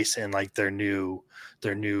space and like their new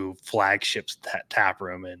flagship tap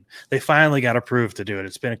room, and they finally got approved to do it.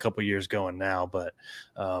 It's been a couple years going now, but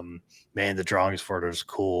man, the drawings for it is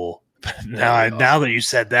cool. That'd be Now awesome. that you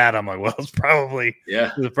said that, I'm like, well,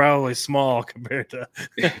 Yeah. it's probably small compared to.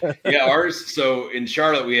 Yeah, ours. So in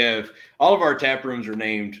Charlotte, we have all of our tap rooms are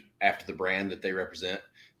named after the brand that they represent.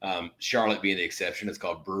 Charlotte being the exception. It's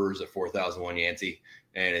called Brewers at 4001 Yancey,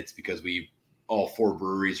 and it's because we all four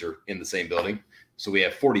breweries are in the same building. So we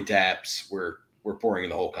have 40 taps. We're pouring in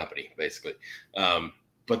the whole company basically.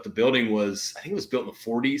 But the building was, I think it was built in the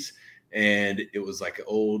 40s, and it was like an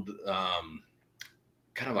old,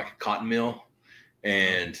 kind of like a cotton mill,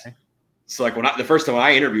 and Okay. so like the first time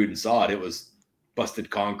I interviewed and saw it, it was busted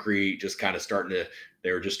concrete, just kind of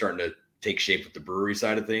they were just starting to take shape with the brewery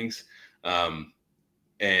side of things. Um,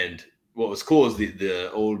 and what was cool is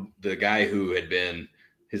the guy who had been,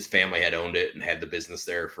 his family had owned it and had the business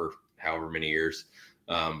there for however many years.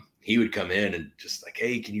 He would come in and just like,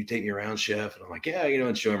 hey, can you take me around, chef? And I'm like, yeah,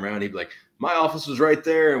 and show him around. He'd be like, my office was right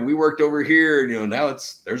there and we worked over here. And, now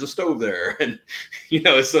there's a stove there. And,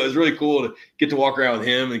 so it's really cool to get to walk around with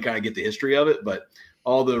him and kind of get the history of it. But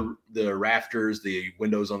all the rafters, the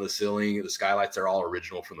windows on the ceiling, the skylights are all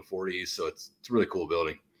original from the 40s. So it's a really cool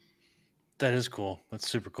building. That is cool. That's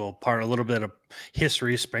super cool. A little bit of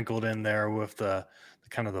history sprinkled in there with the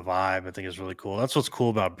kind of the vibe. I think is really cool. That's what's cool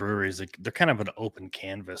about breweries. They're kind of an open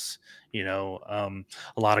canvas. A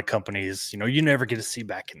lot of companies, you never get to see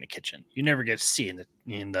back in the kitchen. You never get to see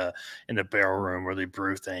in the barrel room where they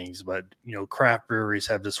brew things. But craft breweries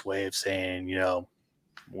have this way of saying,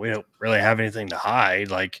 we don't really have anything to hide.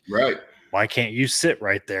 Like, Right. why can't you sit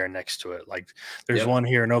right there next to it? Like there's Yep. one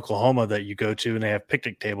here in Oklahoma that you go to and they have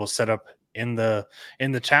picnic tables set up in the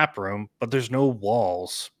tap room, but there's no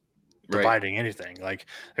walls Right. dividing anything. Like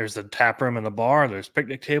there's the tap room and the bar, there's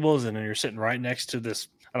picnic tables, and then you're sitting right next to this,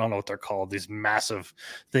 I don't know what they're called, these massive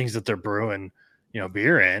things that they're brewing,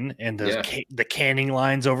 beer in, and Yeah. the canning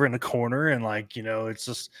lines over in the corner, and it's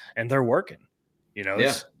just, and they're working, Yeah.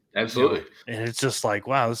 it's Absolutely. and it's just like,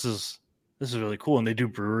 wow, this is really cool. And they do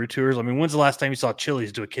brewery tours. I mean, when's the last time you saw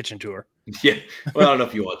Chili's do a kitchen tour? Yeah. Well, I don't know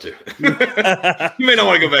if you want to. You may not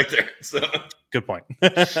want to go back there. So Good point.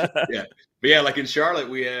 yeah. But yeah, like in Charlotte,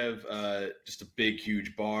 we have just a big,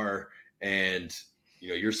 huge bar, and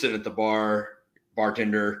you're sitting at the bar,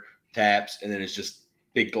 bartender, taps, and then it's just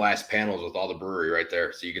big glass panels with all the brewery right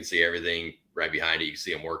there, so you can see everything right behind it. You can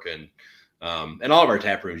see them working, and all of our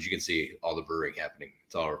tap rooms, you can see all the brewing happening.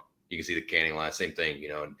 It's all, you can see the canning line, same thing,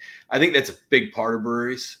 And I think that's a big part of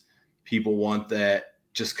breweries. People want that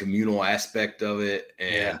just communal aspect of it,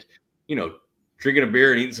 Yeah. and drinking a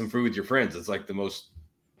beer and eating some food with your friends. It's like the most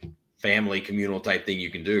family communal type thing you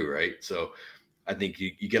can do, right? So I think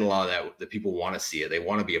you get a lot of that people want to see it. They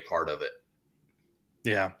want to be a part of it.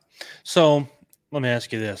 Yeah. So let me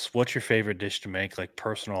ask you this. What's your favorite dish to make, like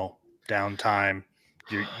personal downtime?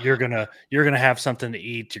 You're gonna have something to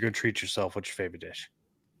eat, you're gonna treat yourself. What's your favorite dish?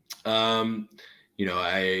 Um,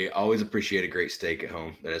 I always appreciate a great steak at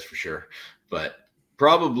home, that is for sure. But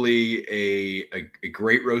probably a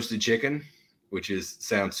great roasted chicken, which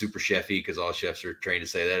sounds super chefy because all chefs are trained to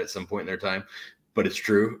say that at some point in their time. But it's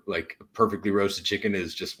true. Like a perfectly roasted chicken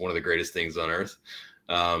is just one of the greatest things on earth.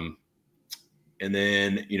 And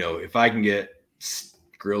then, if I can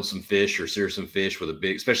grill some fish or sear some fish with a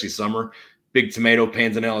big, especially summer, big tomato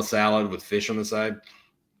panzanella salad with fish on the side,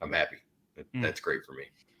 I'm happy. That's great for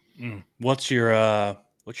me. What's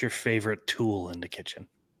your favorite tool in the kitchen?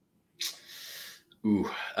 Ooh,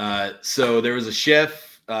 so there was a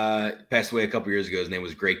chef, passed away a couple years ago. His name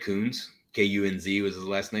was Gray Kunz. Kunz was his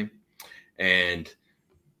last name. And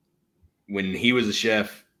when he was a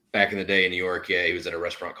chef back in the day in New York, he was at a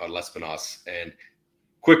restaurant called L'Espinasse. And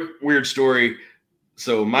quick, weird story.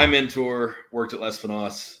 So my mentor worked at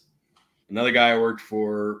L'Espinasse. Another guy I worked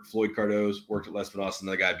for, Floyd Cardoz, worked at L'Espinasse.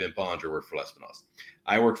 Another guy, Ben Pondra, worked for L'Espinasse.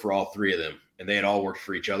 I worked for all three of them, and they had all worked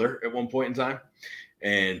for each other at one point in time.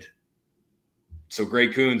 And so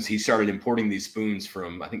Greg Coons, he started importing these spoons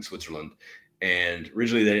from, I think, Switzerland. And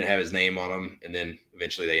originally they didn't have his name on them. And then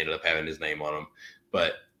eventually they ended up having his name on them.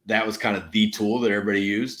 But that was kind of the tool that everybody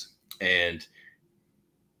used. And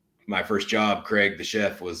my first job, Craig, the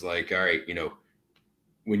chef, was like, all right,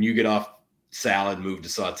 when you get off salad, move to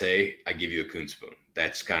saute, I give you a Coon spoon.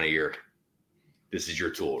 That's kind of this is your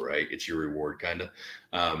tool, right? It's your reward, kind of.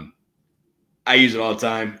 I use it all the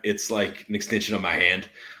time. It's like an extension of my hand.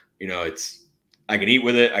 I can eat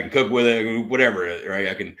with it. I can cook with it, whatever, right?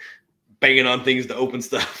 I can bang it on things to open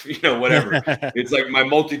stuff, whatever. It's like my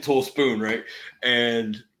multi-tool spoon, right?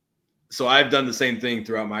 And so I've done the same thing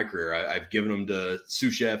throughout my career. I've given them to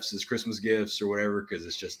sous chefs as Christmas gifts or whatever, because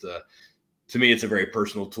it's just to me, it's a very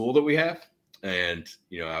personal tool that we have. And,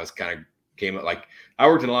 I was came up like I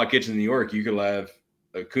worked in a lot of kitchens in New York. You could have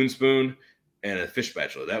a Coon spoon and a fish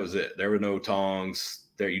spatula. That was it. There were no tongs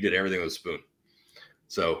there. You did everything with a spoon.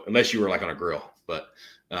 So unless you were like on a grill, but,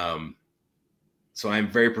 so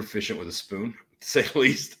I'm very proficient with a spoon, to say the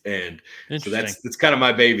least. And so that's kind of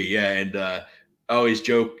my baby. Yeah. And, I always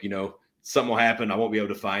joke, something will happen. I won't be able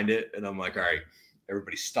to find it. And I'm like, all right,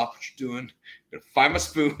 everybody stop what you're doing. I'm going to find my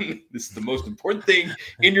spoon. This is the most important thing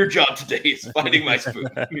in your job today is finding my spoon.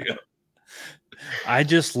 I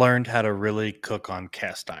just learned how to really cook on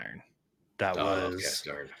cast iron. That was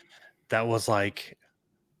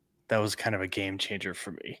kind of a game changer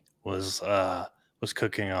for me, was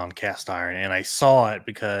cooking on cast iron. And I saw it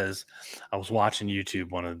because I was watching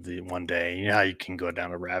YouTube one day. You know how you can go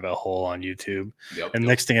down a rabbit hole on YouTube. And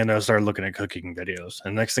next thing I know, I started looking at cooking videos.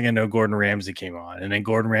 And next thing I know, Gordon Ramsay came on. And then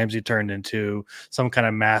Gordon Ramsay turned into some kind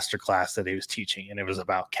of master class that he was teaching. And it was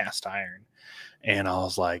about cast iron. And I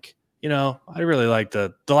was like, I really like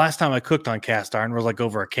the last time I cooked on cast iron was like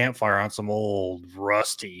over a campfire on some old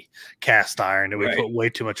rusty cast iron that we put way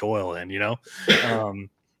too much oil in,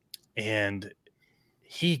 and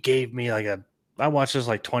he gave me I watched this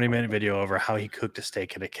 20-minute video over how he cooked a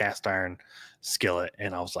steak in a cast iron skillet.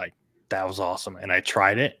 And I was like, that was awesome. And I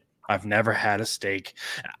tried it. I've never had a steak.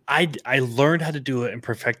 I learned how to do it and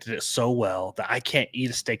perfected it so well that I can't eat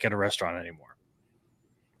a steak at a restaurant anymore.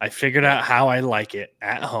 I figured out how I like it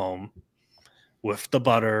at home with the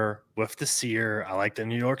butter, with the sear. I like the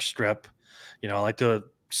New York strip. I like to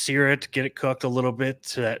sear it, get it cooked a little bit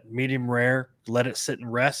to that medium rare, let it sit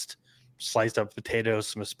and rest, sliced up potatoes,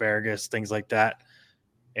 some asparagus, things like that.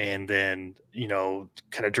 And then,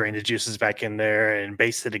 kind of drain the juices back in there and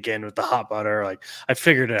baste it again with the hot butter. Like, I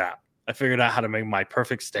figured it out. I figured out how to make my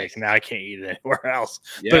perfect steak. Now I can't eat it anywhere else.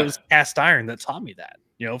 Yeah. But it was cast iron that taught me that.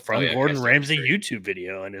 From Gordon Ramsay YouTube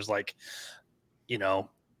video. And it's like, I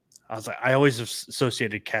was like, I always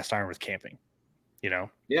associated cast iron with camping, Yeah.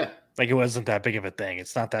 Like it wasn't that big of a thing.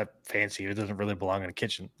 It's not that fancy. It doesn't really belong in a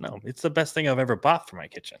kitchen. No, it's the best thing I've ever bought for my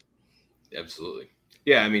kitchen. Absolutely.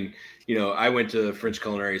 Yeah. I mean, I went to French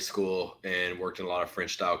culinary school and worked in a lot of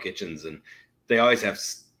French style kitchens, and they always have,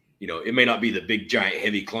 it may not be the big, giant,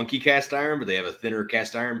 heavy, clunky cast iron, but they have a thinner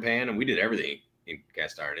cast iron pan, and we did everything in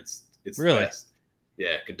cast iron. It's really the best.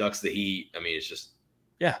 Yeah, it conducts the heat. I mean, it's just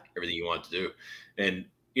everything you want to do. And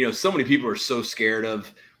so many people are so scared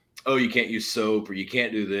of, oh, you can't use soap or you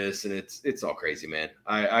can't do this, and it's all crazy, man.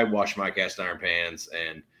 I wash my cast iron pans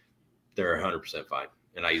and they're 100% fine,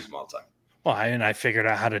 and I use them all the time. Well, and I figured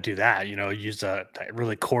out how to do that. Use a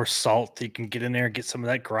really coarse salt that you can get in there, get some of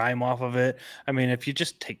that grime off of it. I mean, if you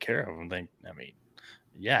just take care of them, then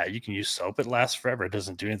you can use soap. It lasts forever. It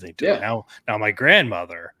doesn't do anything to it. Now my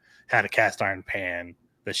grandmother had a cast iron pan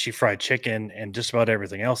that she fried chicken and just about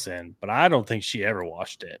everything else in, but I don't think she ever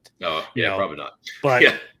washed it. No, probably not.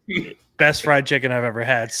 But best fried chicken I've ever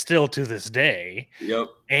had, still to this day. Yep.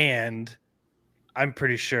 And I'm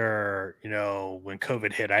pretty sure, when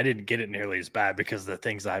COVID hit, I didn't get it nearly as bad because of the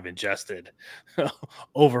things I've ingested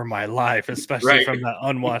over my life, especially from that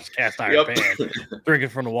unwashed cast iron pan, drinking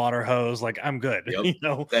from the water hose. Like, I'm good.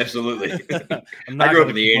 Yep. Absolutely. I grew up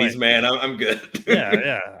in the 80s, man. I'm good.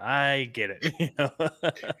 Yeah. I get it.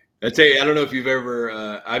 I tell you, I don't know if you've ever,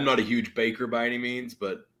 I'm not a huge baker by any means,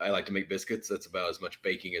 but I like to make biscuits. That's about as much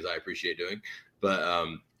baking as I appreciate doing. But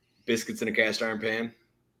biscuits in a cast iron pan,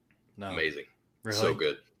 amazing. Really? So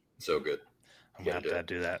good. I'm going to have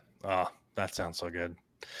to do that. Oh, that sounds so good.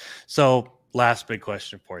 So last big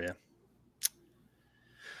question for you.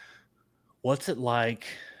 What's it like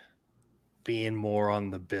being more on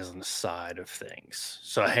the business side of things?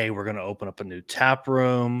 So, hey, we're going to open up a new tap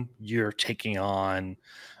room. You're taking on,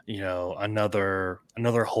 another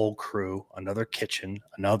whole crew, another kitchen,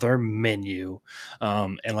 another menu.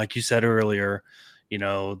 And like you said earlier, they're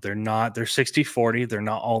 60-40. They're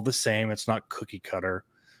not all the same. It's not cookie cutter.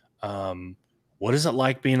 What is it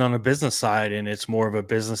like being on a business side and it's more of a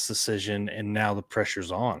business decision and now the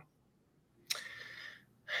pressure's on?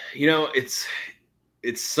 It's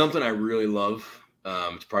something I really love.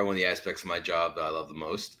 It's probably one of the aspects of my job that I love the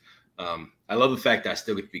most. I love the fact that I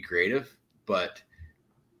still get to be creative, but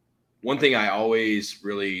one thing I always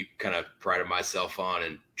really kind of prided myself on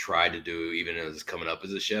and tried to do, even as coming up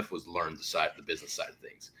as a chef, was learn the business side of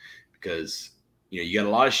things, because you got a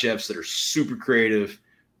lot of chefs that are super creative,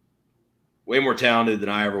 way more talented than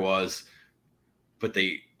I ever was, but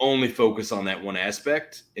they only focus on that one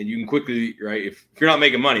aspect, and you can quickly, right? If you're not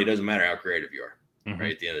making money, it doesn't matter how creative you are, Mm-hmm.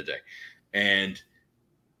 right? At the end of the day, and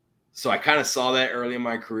so I kind of saw that early in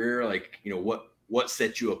my career, like what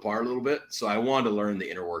sets you apart a little bit. So I wanted to learn the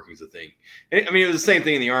inner workings of things. And I mean, it was the same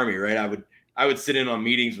thing in the Army, right? I would sit in on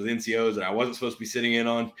meetings with NCOs that I wasn't supposed to be sitting in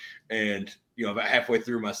on, and about halfway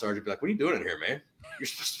through, my sergeant would be like, "What are you doing in here, man? You're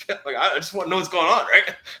supposed to be like, I just want to know what's going on,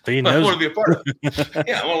 right? But he I knows. want to be a part of it.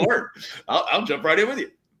 Yeah, I want to learn. I'll jump right in with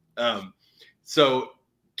you." So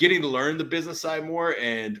getting to learn the business side more,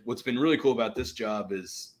 and what's been really cool about this job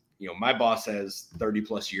is, my boss has 30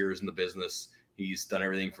 plus years in the business. He's done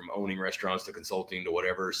everything from owning restaurants to consulting to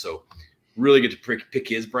whatever. So really get to pick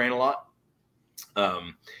his brain a lot.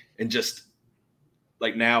 And just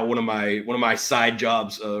like now, one of my side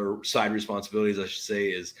jobs or side responsibilities, I should say,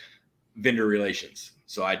 is vendor relations.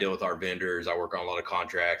 So I deal with our vendors. I work on a lot of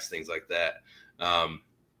contracts, things like that,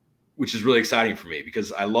 which is really exciting for me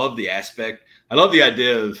because I love the aspect. I love the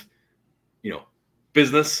idea of,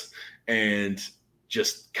 business and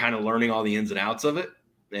just kind of learning all the ins and outs of it.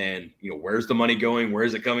 And, where's the money going? Where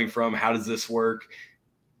is it coming from? How does this work?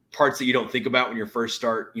 Parts that you don't think about when you first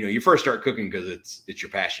start cooking because it's your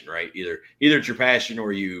passion, right? Either it's your passion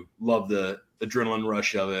or you love the adrenaline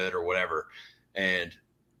rush of it or whatever. And,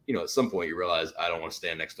 at some point you realize I don't want to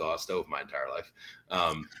stand next to a stove my entire life.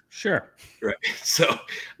 Sure. Right. So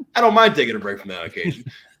I don't mind taking a break from that on occasion,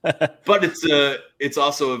 but it's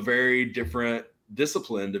also a very different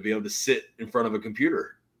discipline to be able to sit in front of a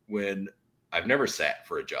computer when I've never sat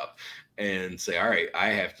for a job and say, all right, I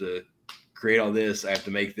have to create all this. I have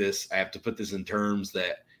to make this. I have to put this in terms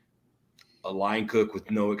that a line cook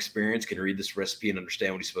with no experience can read this recipe and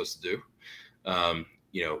understand what he's supposed to do.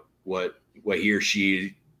 What he or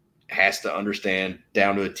she has to understand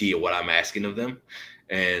down to a T of what I'm asking of them.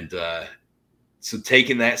 And so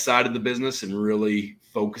taking that side of the business and really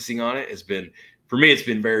focusing on it has been, for me, it's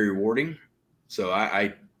been very rewarding. So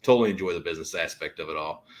I totally enjoy the business aspect of it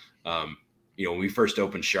all. When we first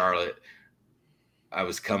opened Charlotte, I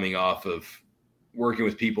was coming off of working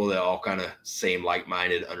with people that all kind of same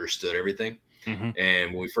like-minded, understood everything. Mm-hmm.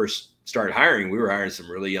 And when we first started hiring, we were hiring some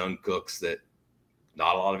really young cooks that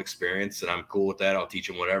not a lot of experience, and I'm cool with that. I'll teach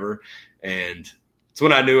them whatever. And it's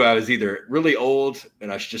when I knew I was either really old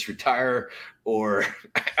and I should just retire or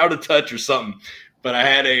out of touch or something. But I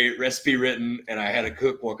had a recipe written and I had a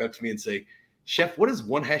cook walk up to me and say, "Chef, what does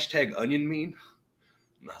one #onion mean?"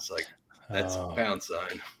 And I was like, "That's a pound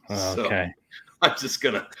sign." Okay. So I'm just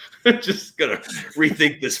gonna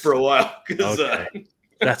rethink this for a while because Okay.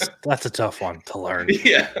 That's a tough one to learn.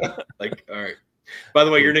 yeah. Like, all right. By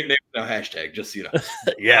the way, your nickname is now #, just so you know.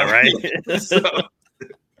 Yeah, right. So,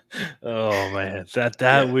 Oh man,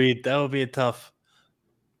 that would be a tough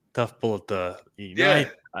bullet to eat. yeah.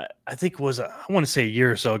 I think it was I want to say a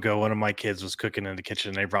year or so ago. One of my kids was cooking in the kitchen.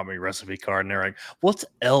 And they brought me a recipe card, and they're like, "What's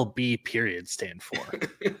LB period stand for?"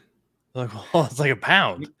 Like, well, it's like a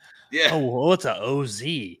pound. Yeah. Oh, well, what's a OZ?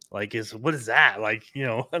 Like, what is that? Like,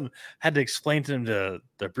 I had to explain to them the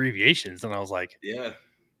abbreviations, and I was like, Yeah.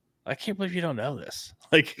 I can't believe you don't know this.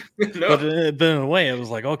 Like, No. but in a way, it was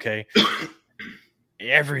like, okay,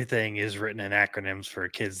 everything is written in acronyms for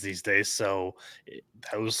kids these days, so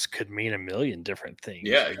those could mean a million different things.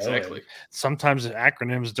 Yeah, exactly. And sometimes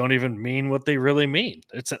acronyms don't even mean what they really mean.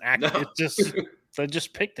 It's an No. It's just I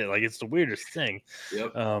just picked it. Like, it's the weirdest thing.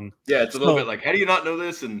 Yep. Yeah, it's a little bit like, how do you not know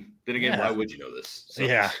this? And then again, Yeah. why would you know this? So,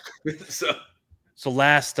 Yeah. So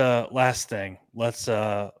last thing, let's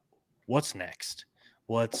what's next?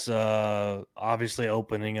 What's obviously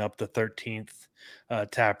opening up the 13th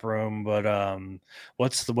tap room, but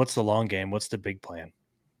what's the long game? What's the big plan?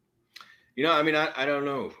 I mean, I don't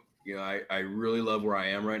know. I really love where I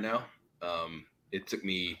am right now. It took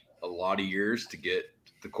me a lot of years to get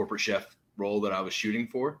the corporate chef role that I was shooting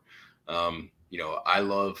for. I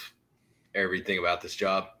love everything about this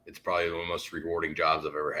job. It's probably one of the most rewarding jobs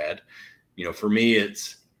I've ever had. For me,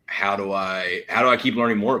 it's how do I keep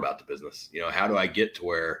learning more about the business? How do I get to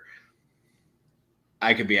where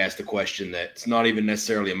I could be asked a question that's not even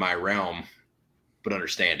necessarily in my realm, but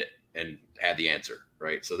understand it and have the answer,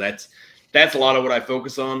 right? So that's that's a lot of what I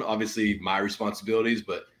focus on. Obviously, my responsibilities,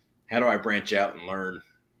 but how do I branch out and learn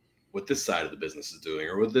what this side of the business is doing,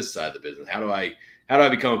 or what this side of the business? How do I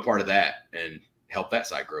become a part of that and help that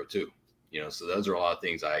side grow too? So those are a lot of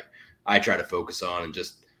things I try to focus on, and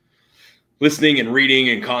just listening and reading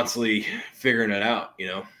and constantly figuring it out.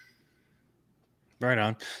 Right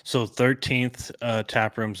on. So 13th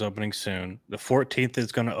tap room's opening soon. The 14th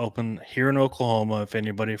is going to open here in Oklahoma. If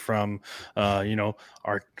anybody from,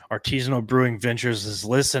 our Artisanal Brewing Ventures is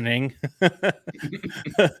listening,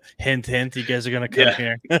 hint, hint, you guys are going to come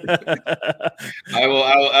here. I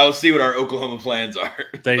will see what our Oklahoma plans are.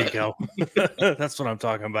 There you go. That's what I'm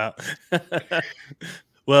talking about.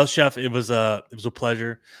 Well, Chef, it was a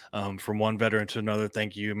pleasure. From one veteran to another.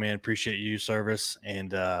 Thank you, man. Appreciate you service,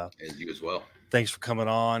 and you as well. Thanks for coming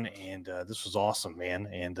on, and this was awesome, man.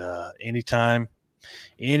 And anytime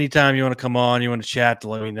you want to come on, you want to chat, to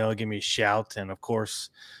let me know, give me a shout. And of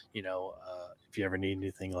course, if you ever need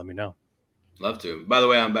anything, let me know. Love to. By the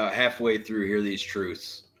way, I'm about halfway through Hear These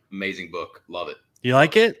Truths. Amazing book. Love it. You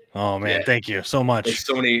like it? Oh man, yeah. Thank you so much. There's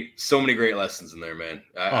so many great lessons in there, man.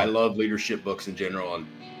 I love leadership books in general, and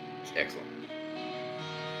it's excellent.